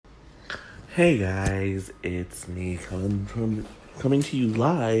Hey guys, it's me coming to you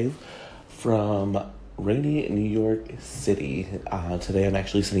live from rainy New York City. Today I'm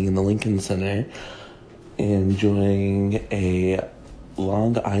actually sitting in the Lincoln Center enjoying a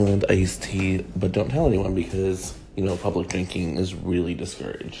Long Island iced tea, but don't tell anyone because public drinking is really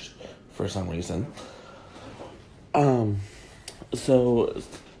discouraged for some reason. So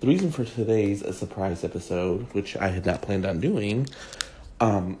the reason for today's a surprise episode, which I had not planned on doing,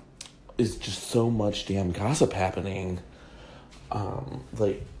 is just so much damn gossip happening.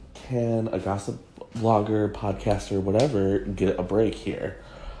 Can a gossip blogger, podcaster, whatever, get a break here?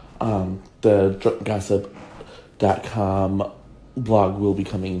 The gossip.com blog will be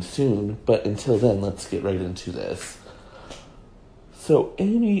coming soon, but until then, let's get right into this. So,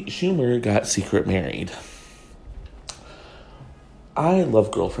 Amy Schumer got secret married. I love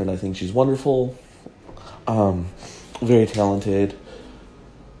Girlfriend. I think she's wonderful, very talented.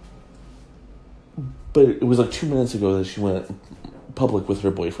 But it was like 2 minutes ago that she went public with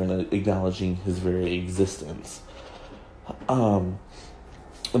her boyfriend, acknowledging his very existence. In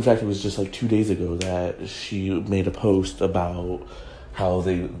fact, it was just like 2 days ago that she made a post about how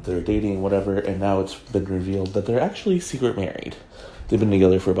they're dating, whatever, and now it's been revealed that they're actually secret married. They've been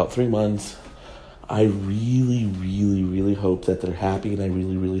together for about 3 months. I really, really, really hope that they're happy, and I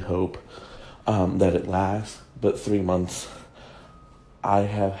really, really hope that it lasts. But 3 months, I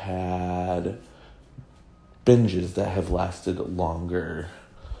have had binges that have lasted longer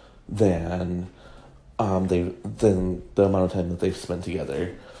than than the amount of time that they've spent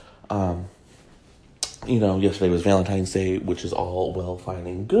together. Yesterday was Valentine's Day, which is all well, fine,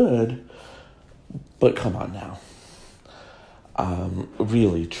 and good, but come on now.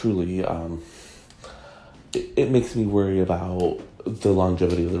 Really, truly, it makes me worry about the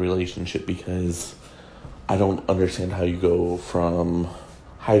longevity of the relationship because I don't understand how you go from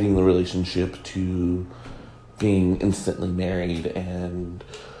hiding the relationship to being instantly married and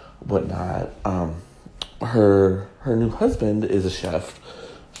whatnot. Her new husband is a chef,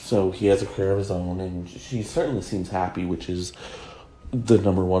 so he has a career of his own, and she certainly seems happy, which is the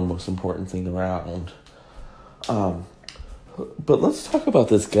number one most important thing around. But let's talk about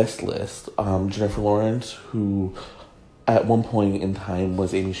this guest list. Jennifer Lawrence, who at one point in time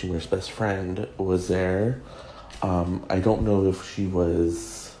was Amy Schumer's best friend, was there. I don't know if she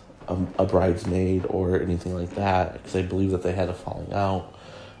was a bridesmaid or anything like that, because I believe that they had a falling out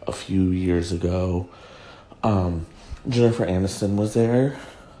a few years ago. Jennifer Aniston was there,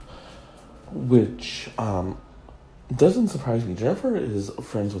 which doesn't surprise me. Jennifer is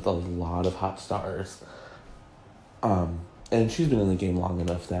friends with a lot of hot stars, and she's been in the game long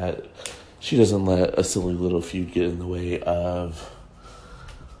enough that she doesn't let a silly little feud get in the way of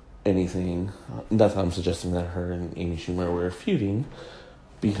anything. Not that I'm suggesting that her and Amy Schumer were feuding,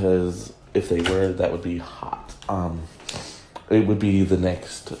 because if they were, that would be hot. It would be the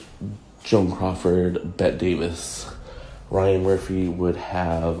next Joan Crawford, Bette Davis. Ryan Murphy would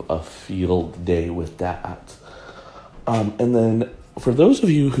have a field day with that. And then, for those of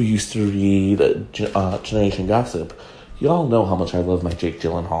you who used to read Generation Gossip, y'all know how much I love my Jake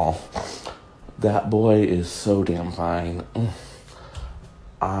Gyllenhaal. That boy is so damn fine.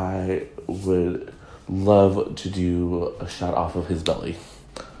 I would love to do a shot off of his belly.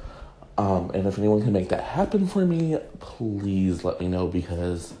 And if anyone can make that happen for me, please let me know,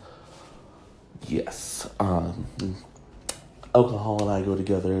 because yes, alcohol and I go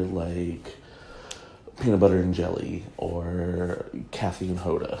together like peanut butter and jelly or Kathy and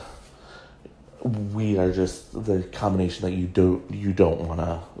Hoda. We are just the combination that you don't want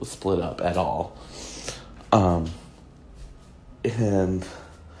to split up at all. And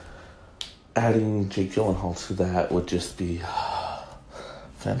adding Jake Gyllenhaal to that would just be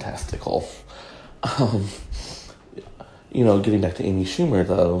fantastical. Getting back to Amy Schumer,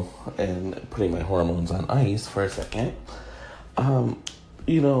 though, and putting my hormones on ice for a second.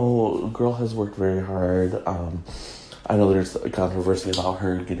 Girl has worked very hard. I know there's a controversy about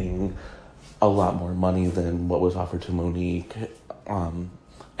her getting a lot more money than what was offered to Monique,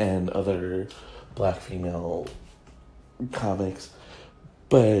 and other black female comics.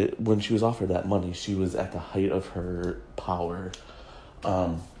 But when she was offered that money, she was at the height of her power.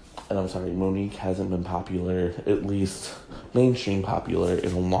 And I'm sorry, Monique hasn't been popular, at least mainstream popular,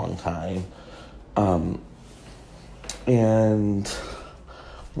 in a long time. And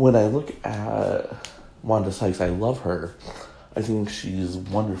when I look at Wanda Sykes, I love her. I think she's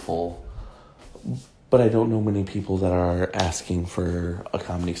wonderful. But I don't know many people that are asking for a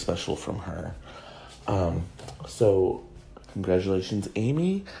comedy special from her. So, congratulations,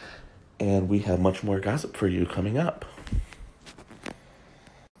 Amy. And we have much more gossip for you coming up.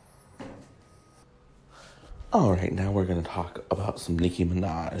 All right, now we're going to talk about some Nicki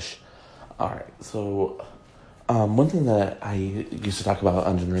Minaj. All right, so one thing that I used to talk about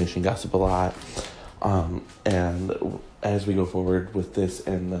on Generation Gossip a lot, and as we go forward with this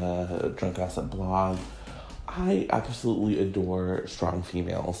and the Drunk Gossip blog, I absolutely adore strong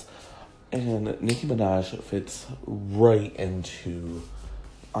females. And Nicki Minaj fits right into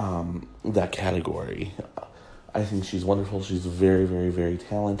that category. I think she's wonderful. She's very, very, very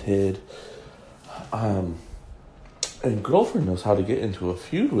talented. And Girlfriend knows how to get into a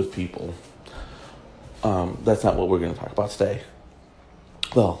feud with people. That's not what we're going to talk about today.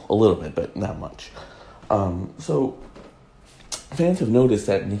 Well, a little bit, but not much. So, fans have noticed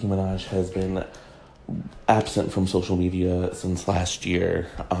that Nicki Minaj has been absent from social media since last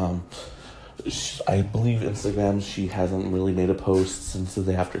year. I believe Instagram, she hasn't really made a post since the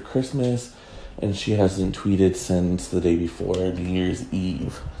day after Christmas, and she hasn't tweeted since the day before New Year's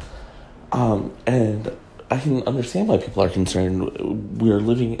Eve. And I can understand why people are concerned. We're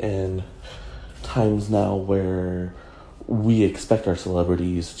living in times now where we expect our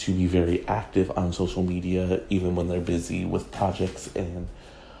celebrities to be very active on social media, even when they're busy with projects and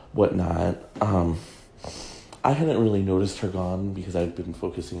whatnot. I hadn't really noticed her gone because I've been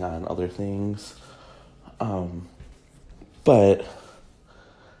focusing on other things. But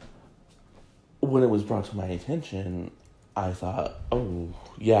when it was brought to my attention, I thought, oh,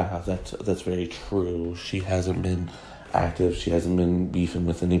 yeah, that's very true. She hasn't been active. She hasn't been beefing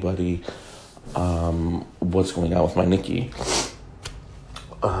with anybody. What's going on with my Nicki?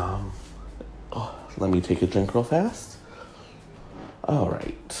 Let me take a drink real fast. All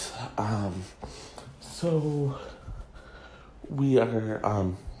right. So we are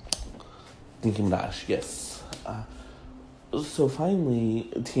Nicki Minaj, yes. So finally,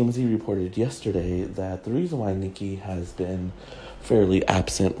 TMZ reported yesterday that the reason why Nicki has been fairly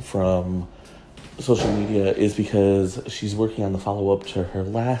absent from social media is because she's working on the follow-up to her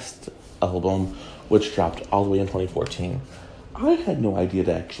last album, which dropped all the way in 2014. I had no idea it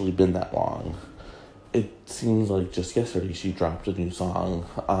had actually been that long. It seems like just yesterday she dropped a new song,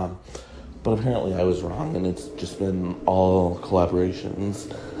 but apparently I was wrong, and it's just been all collaborations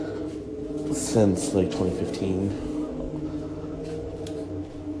since like 2015.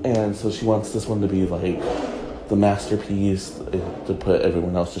 And so she wants this one to be like the masterpiece, to put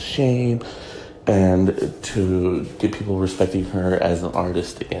everyone else to shame, and to get people respecting her as an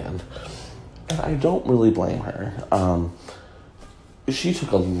artist again. And I don't really blame her. She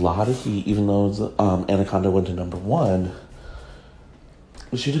took a lot of heat, even though Anaconda went to #1.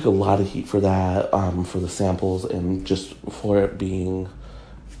 She took a lot of heat for that, for the samples, and just for it being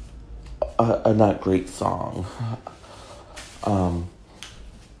a not great song.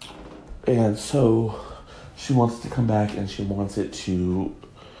 And so she wants to come back, and she wants this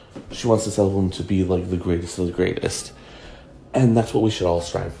album to be like the greatest of the greatest. And that's what we should all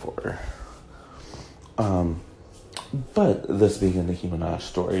strive for. But this being a Nicki Minaj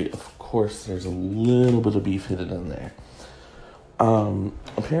story, of course there's a little bit of beef hidden in there.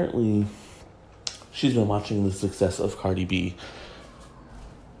 Apparently she's been watching the success of Cardi B,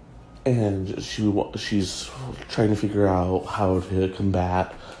 and she's trying to figure out how to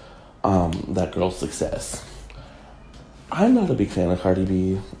combat that girl's success. I'm not a big fan of Cardi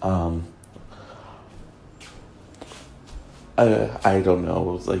B. I don't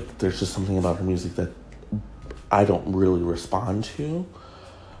know. Like, there's just something about her music that I don't really respond to,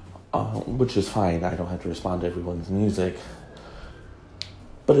 which is fine. I don't have to respond to everyone's music.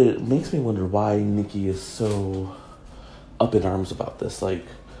 But it makes me wonder why Nicki is so up in arms about this. Like,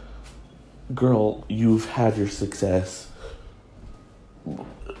 girl, you've had your success.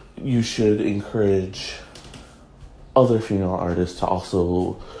 You should encourage other female artists to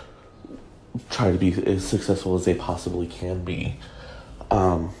also try to be as successful as they possibly can be.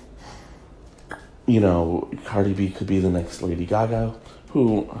 Cardi B could be the next Lady Gaga,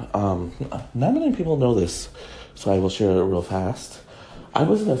 who, not many people know this, so I will share it real fast. I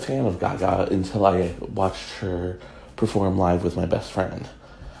wasn't a fan of Gaga until I watched her perform live with my best friend.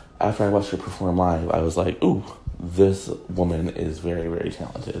 After I watched her perform live, I was like, ooh, this woman is very, very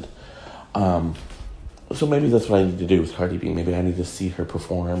talented. So maybe that's what I need to do with Cardi B. Maybe I need to see her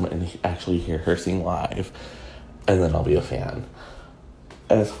perform and actually hear her sing live, and then I'll be a fan.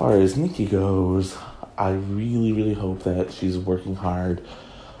 As far as Nicki goes, I really, really hope that she's working hard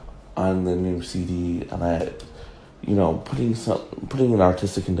on the new CD, and that, putting an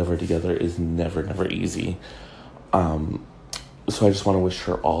artistic endeavor together is never, never easy. So I just want to wish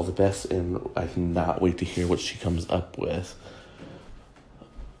her all the best, and I cannot wait to hear what she comes up with.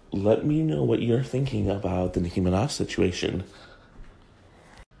 Let me know what you're thinking about the Nicki Minaj situation.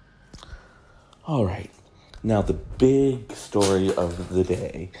 All right. Now, the big story of the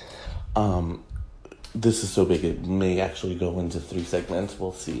day, this is so big it may actually go into 3 segments.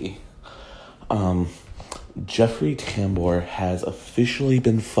 We'll see. Jeffrey Tambor has officially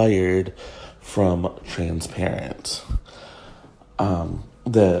been fired from Transparent.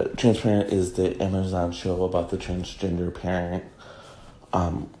 The Transparent is the Amazon show about the transgender parent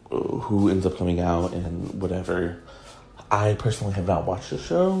who ends up coming out and whatever. I personally have not watched the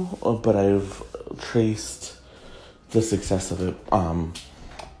show, but I've traced the success of it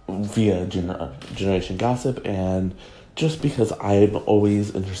via Generation Gossip, and just because I'm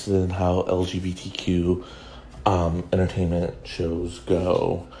always interested in how LGBTQ entertainment shows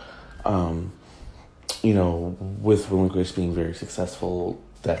go. With Will and Grace being very successful,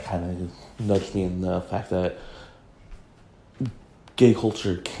 that kind of nudged me in the fact that gay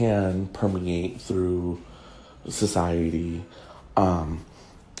culture can permeate through society. And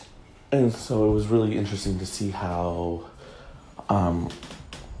so it was really interesting to see how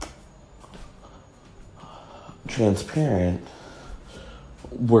Transparent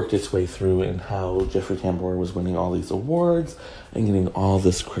worked its way through, and how Jeffrey Tambor was winning all these awards and getting all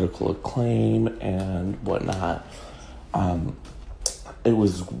this critical acclaim and whatnot. It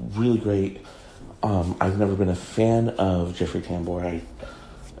was really great. I've never been a fan of Jeffrey Tambor.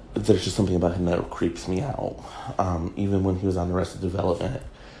 There's just something about him that creeps me out. Even when he was on Arrested Development,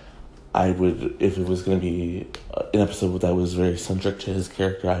 I would, if it was going to be an episode that was very centric to his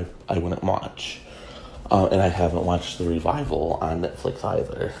character, I wouldn't watch. And I haven't watched the revival on Netflix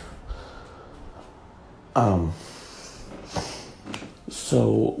either.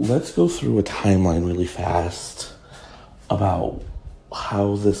 So let's go through a timeline really fast about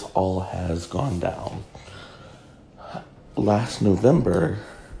how this all has gone down. Last November,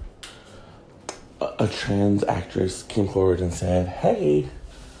 a trans actress came forward and said, "Hey,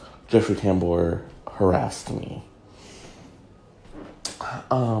 Jeffrey Tambor harassed me."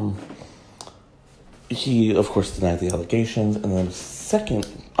 He, of course, denied the allegations, and then second,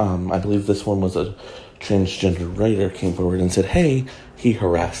 I believe this one was a transgender writer, came forward and said, "Hey, he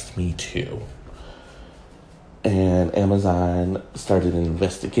harassed me too." And Amazon started an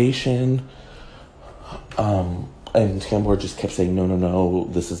investigation, and Tambor just kept saying, no,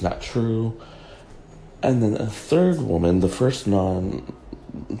 this is not true. And then a third woman, the first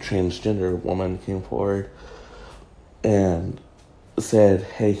non-transgender woman, came forward and said,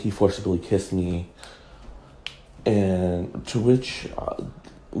 "Hey, he forcibly kissed me." And to which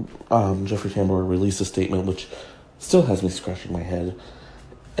Jeffrey Tambor released a statement which still has me scratching my head,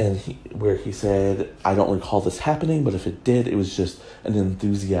 and where he said, "I don't recall this happening, but if it did, it was just an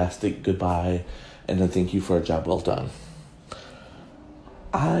enthusiastic goodbye and a thank you for a job well done."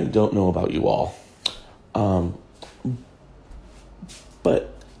 I don't know about you all,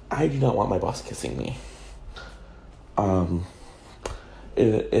 but I do not want my boss kissing me.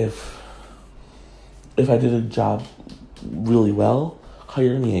 If I did a job really well,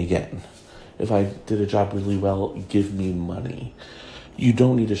 hire me again. If I did a job really well, give me money. You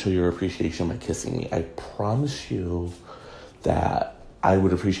don't need to show your appreciation by kissing me. I promise you that I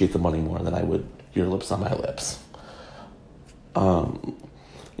would appreciate the money more than I would your lips on my lips. The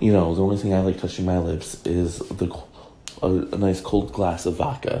only thing I like touching my lips is a nice cold glass of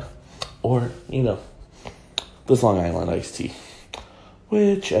vodka. Or, this Long Island iced tea.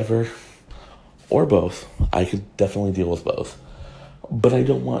 Whichever. Or both. I could definitely deal with both. But I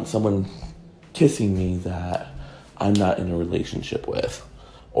don't want someone kissing me that I'm not in a relationship with,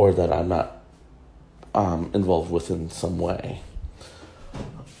 or that I'm not involved with in some way.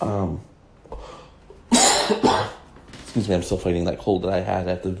 Excuse me, I'm still fighting that cold that I had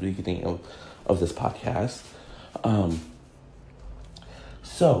at the beginning of this podcast.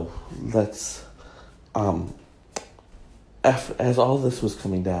 So let's, as all this was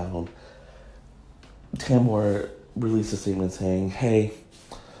coming down, Tambor released a statement saying, "Hey,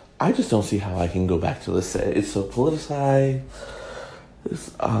 I just don't see how I can go back to this set. It's so politicized.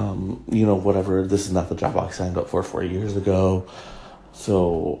 Whatever. This is not the job I signed up for 4 years ago.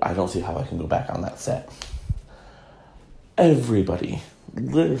 So I don't see how I can go back on that set." Everybody,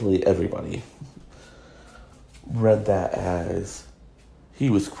 literally everybody, read that as he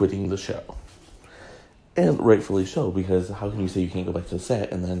was quitting the show. And rightfully so, because how can you say you can't go back to the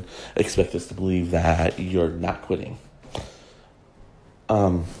set and then expect us to believe that you're not quitting?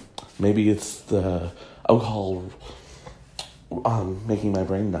 Maybe it's the alcohol making my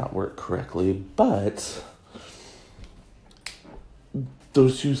brain not work correctly, but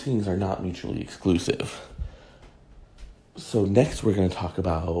those two things are not mutually exclusive. So next we're going to talk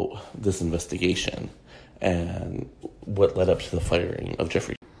about this investigation and what led up to the firing of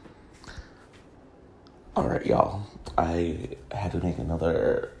Jeffrey. Alright, y'all. I had to make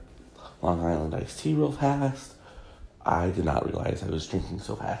another Long Island iced tea real fast. I did not realize I was drinking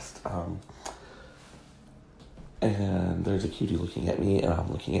so fast. And there's a cutie looking at me, and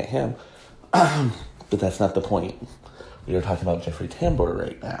I'm looking at him. But that's not the point. We are talking about Jeffrey Tambor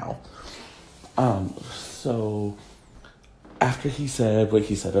right now. So after he said what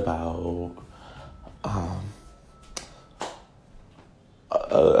he said about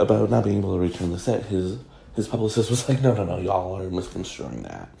not being able to return the set, his publicist was like, no, y'all are misconstruing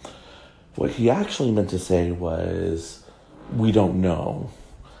that. What he actually meant to say was, we don't know.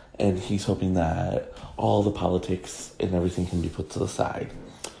 And he's hoping that all the politics and everything can be put to the side.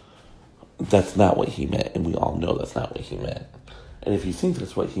 That's not what he meant, and we all know that's not what he meant. And if you think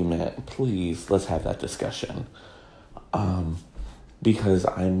that's what he meant, please, let's have that discussion. Because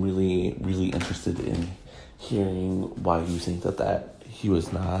I'm really, really interested in hearing why you think that he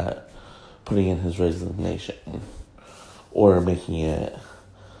was not putting in his resignation, or making it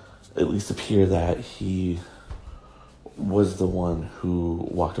at least appear that he was the one who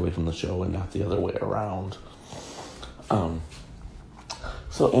walked away from the show and not the other way around.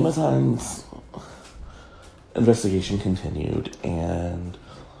 So Amazon's investigation continued, and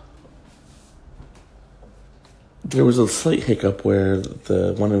there was a slight hiccup where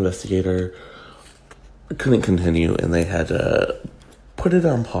the one investigator couldn't continue, and they had to put it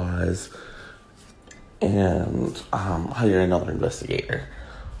on pause and hire another investigator.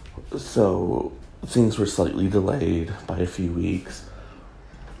 So things were slightly delayed by a few weeks.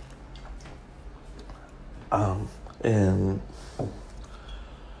 And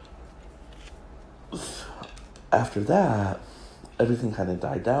after that, everything kind of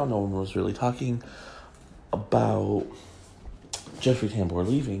died down. No one was really talking about Jeffrey Tambor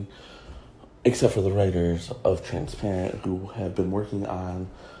leaving, except for the writers of Transparent, who have been working on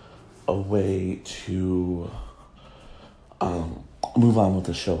a way to move on with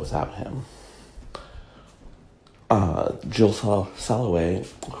the show without him. Jill Soloway,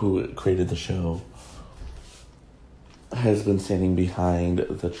 who created the show, has been standing behind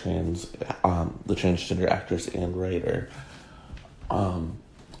the transgender actress and writer, and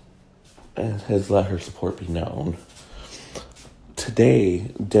has let her support be known.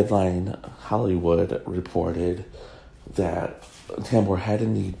 Today, Deadline Hollywood reported that Tambor had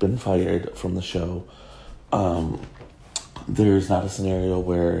indeed been fired from the show. There's not a scenario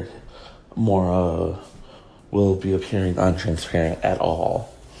where Maura will be appearing on Transparent at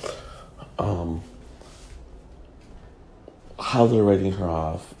all. How they're writing her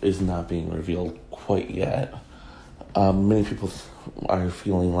off is not being revealed quite yet. Many people are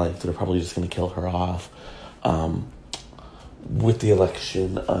feeling like they're probably just going to kill her off. With the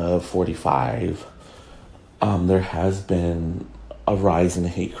election of 45, there has been a rise in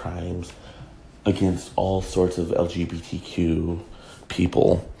hate crimes against all sorts of LGBTQ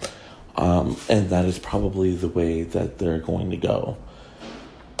people. And that is probably the way that they're going to go.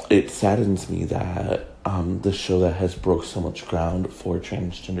 It saddens me that this show that has broke so much ground for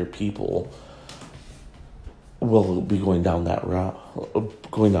transgender people will be going down that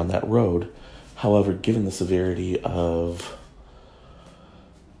road. However, given the severity of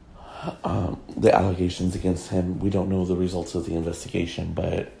the allegations against him, we don't know the results of the investigation,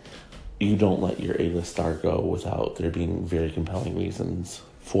 but you don't let your A-list star go without there being very compelling reasons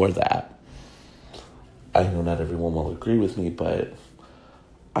for that. I know not everyone will agree with me, but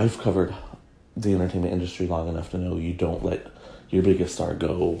I've covered the entertainment industry long enough to know you don't let your biggest star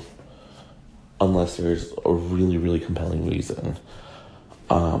go unless there's a really, really compelling reason.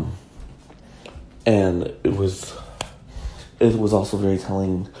 And it was also very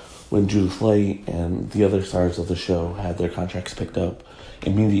telling when Judith Light and the other stars of the show had their contracts picked up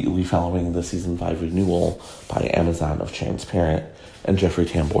immediately following the season 5 renewal by Amazon of Transparent, and Jeffrey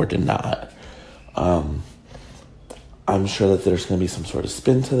Tambor did not. I'm sure that there's going to be some sort of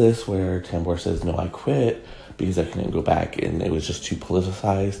spin to this where Tambor says, no, I quit because I couldn't go back and it was just too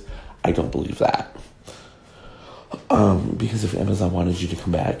politicized. I don't believe that. Because if Amazon wanted you to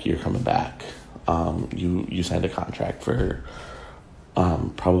come back, you're coming back. You signed a contract for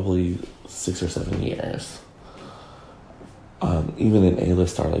probably 6 or 7 years. Even an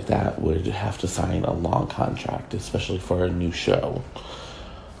A-list star like that would have to sign a long contract, especially for a new show.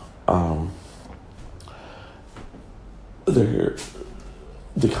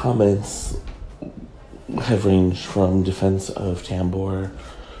 The comments have ranged from defense of Tambor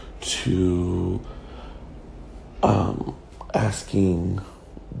to asking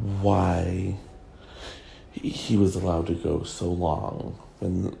why he was allowed to go so long,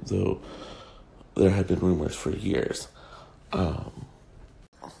 when there had been rumors for years.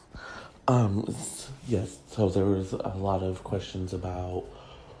 Yes, so there was a lot of questions about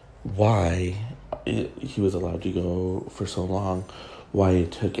why he was allowed to go for so long, why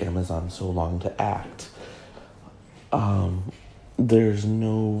it took Amazon so long to act. There's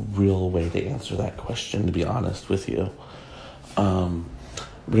no real way to answer that question, to be honest with you.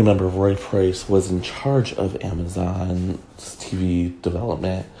 Remember, Roy Price was in charge of Amazon's TV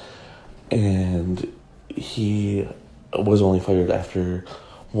development, and he was only fired after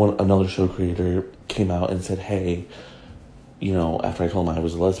another show creator came out and said, hey, after I told him I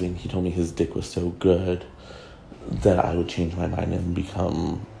was a lesbian, he told me his dick was so good that I would change my mind and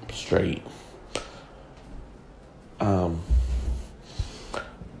become straight.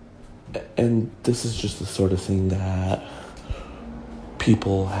 And this is just the sort of thing that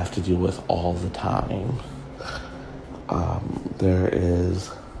people have to deal with all the time. There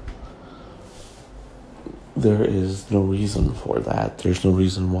is no reason for that. There's no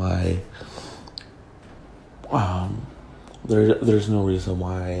reason why. There's no reason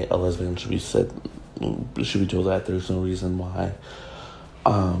why a lesbian should be told that. There's no reason why.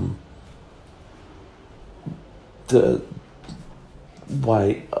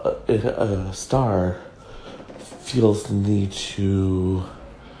 A star feels the need to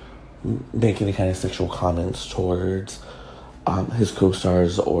make any kind of sexual comments towards his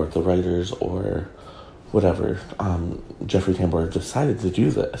co-stars or the writers or whatever. Jeffrey Tambor decided to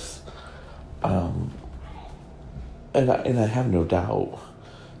do this. And I have no doubt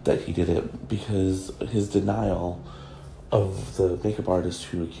that he did it because his denial of the makeup artist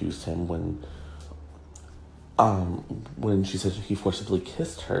who accused him when she said he forcibly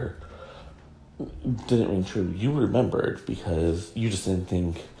kissed her didn't ring true. You remembered because you just didn't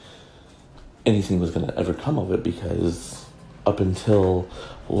think anything was going to ever come of it, because up until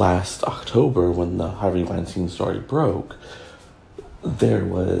last October, when the Harvey Weinstein story broke, there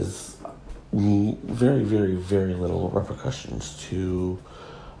was very, very, very little repercussions to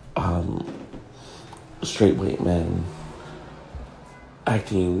straight white men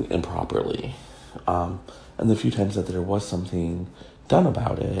acting improperly. And the few times that there was something done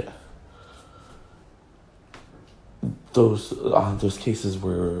about it, those cases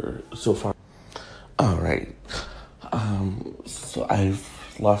were so far. All right. So I've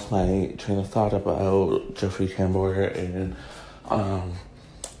lost my train of thought about Jeffrey Tambor and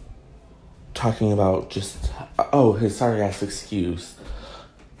talking about just his sorry ass excuse.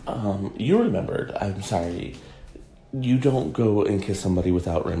 You remembered. I'm sorry. You don't go and kiss somebody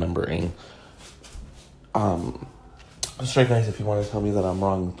without remembering. Straight guys, if you want to tell me that I'm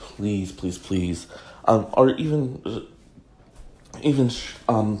wrong, please, please, please. Or even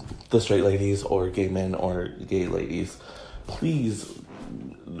the straight ladies or gay men or gay ladies, please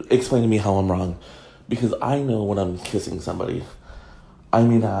explain to me how I'm wrong, because I know when I'm kissing somebody. I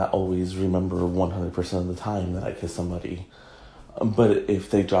may not always remember 100% of the time that I kissed somebody, but if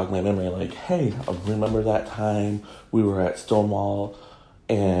they jog my memory, like, hey, remember that time we were at Stonewall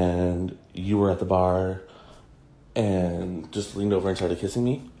and you were at the bar and just leaned over and started kissing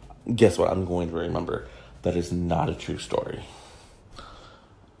me, guess what? I'm going to remember. That is not a true story.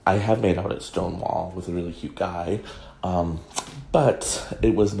 I have made out at Stonewall with a really cute guy, but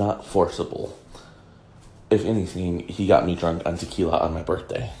it was not forcible. If anything, he got me drunk on tequila on my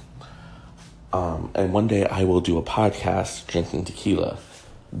birthday. And one day I will do a podcast drinking tequila.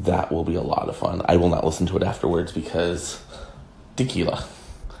 That will be a lot of fun. I will not listen to it afterwards because tequila.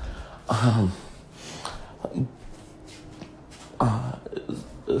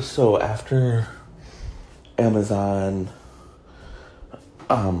 So after Amazon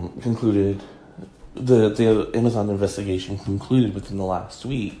concluded, the Amazon investigation concluded within the last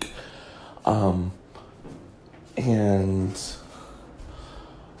week, and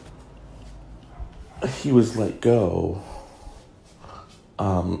he was let go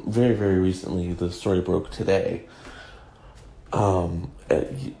very, very recently. The story broke today. And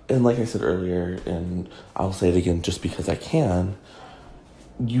like I said earlier, and I'll say it again just because I can,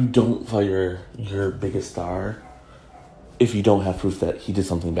 you don't fire your biggest star if you don't have proof that he did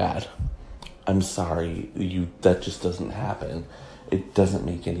something bad. I'm sorry, that just doesn't happen. It doesn't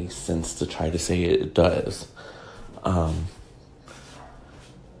make any sense to try to say it does.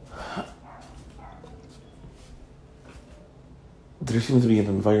 There seems to be an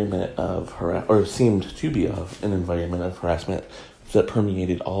environment of seemed to be an environment of harassment that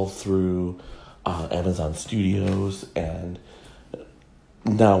permeated all through Amazon Studios, and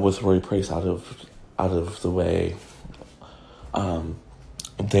now with Roy Price out of the way,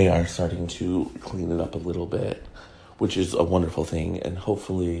 they are starting to clean it up a little bit, which is a wonderful thing, and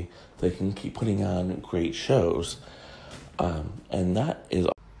hopefully they can keep putting on great shows. And that is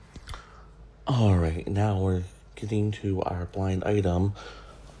right, now we're getting to our blind item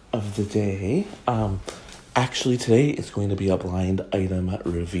of the day. Actually, today is going to be a blind item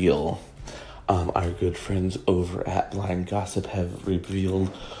reveal. Our good friends over at Blind Gossip have revealed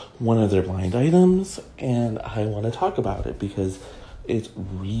one of their blind items, and I want to talk about it because it's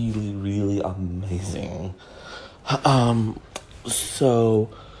really, really amazing. So,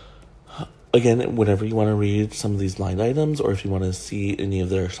 again, whenever you want to read some of these blind items, or if you want to see any of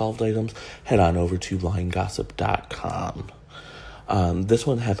their solved items, head on over to blindgossip.com. This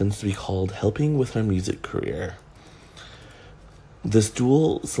one happens to be called Helping with Her Music Career. This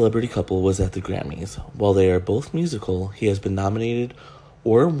dual celebrity couple was at the Grammys. While they are both musical, he has been nominated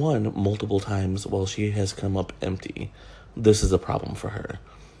or won multiple times while she has come up empty. This is a problem for her.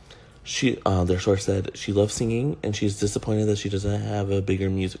 Their source said she loves singing and she's disappointed that she doesn't have a bigger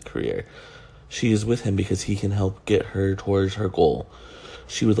music career. She is with him because he can help get her towards her goal.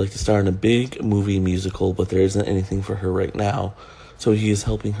 She would like to star in a big movie musical, but there isn't anything for her right now, so he is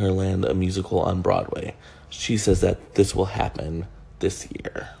helping her land a musical on Broadway. She says that this will happen this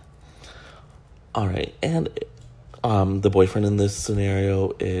year. All right, and the boyfriend in this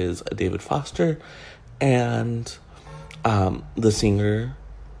scenario is David Foster, and the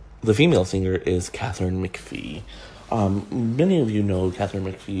female singer is Katharine McPhee. Many of you know Katharine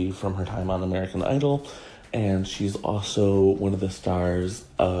McPhee from her time on American Idol, and she's also one of the stars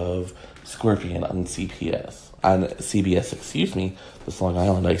of Scorpion on CBS, excuse me. This Long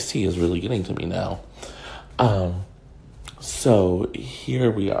Island iced tea is really getting to me now. So here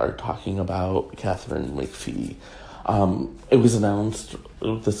we are talking about Katharine McPhee. It was announced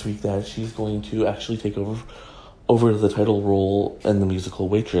this week that she's going to actually take over the title role in the musical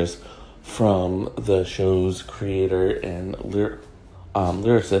Waitress from the show's creator and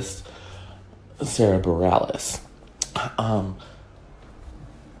lyricist, Sarah Bareilles.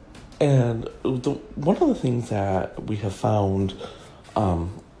 And one of the things that we have found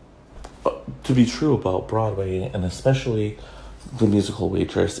to be true about Broadway, and especially the musical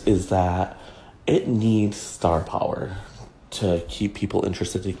Waitress, is that it needs star power to keep people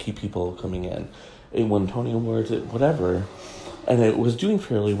interested, to keep people coming in. It won Tony Awards, whatever, and it was doing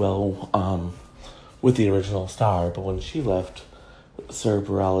fairly well with the original star, but when she left, Sarah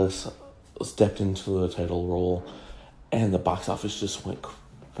Bareilles stepped into the title role, and the box office just went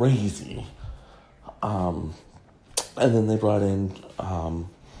crazy. And then they brought in,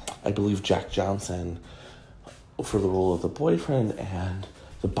 I believe, Jack Johnson for the role of the boyfriend, and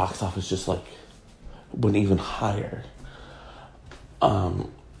the box office just went even higher.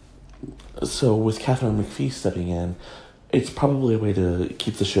 So with Katharine McPhee stepping in, it's probably a way to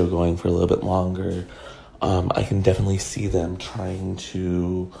keep the show going for a little bit longer. I can definitely see them trying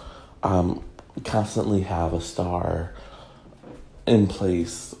to constantly have a star in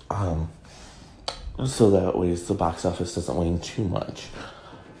place, so that way the box office doesn't wane too much.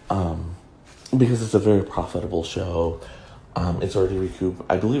 Because it's a very profitable show. It's already recouped.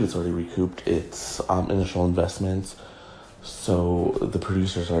 I believe it's already recouped its initial investments. So the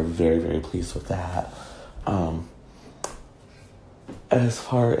producers are very, very pleased with that. As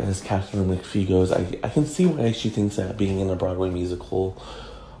far as Katharine McPhee goes, I can see why she thinks that being in a Broadway musical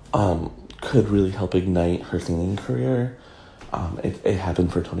could really help ignite her singing career. It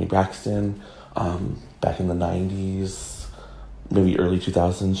happened for Toni Braxton back in the 90s, maybe early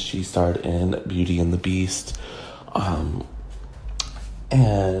 2000s. She starred in Beauty and the Beast.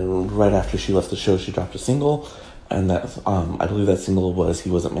 And right after she left the show, she dropped a single. And that, I believe that single was He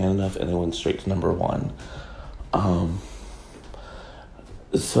Wasn't Man Enough, and it went straight to number 1.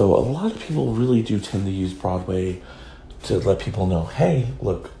 So a lot of people really do tend to use Broadway to let people know, hey,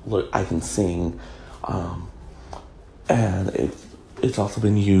 look, I can sing. And it's also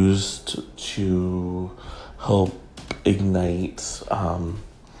been used to help ignite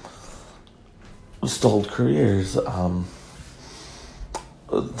stalled careers.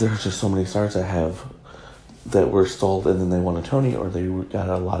 There's just so many stars that were stalled and then they won a Tony, or they got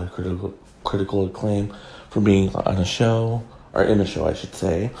a lot of critical acclaim for being on a show, or in a show, I should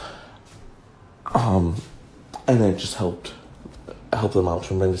say. And it just helped them out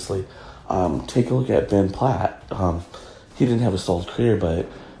tremendously. Take a look at Ben Platt. He didn't have a stalled career, but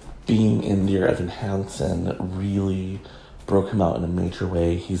being in Dear Evan Hansen really broke him out in a major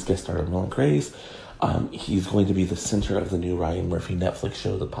way. He's guest starred on Will and Grace. He's going to be the center of the new Ryan Murphy Netflix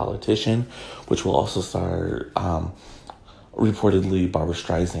show, The Politician, which will also star reportedly Barbra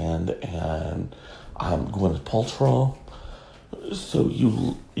Streisand and Gwyneth Paltrow. So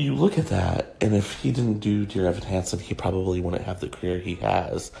you look at that, and if he didn't do Dear Evan Hansen, he probably wouldn't have the career he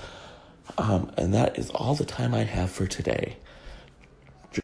has. And that is all the time I have for today.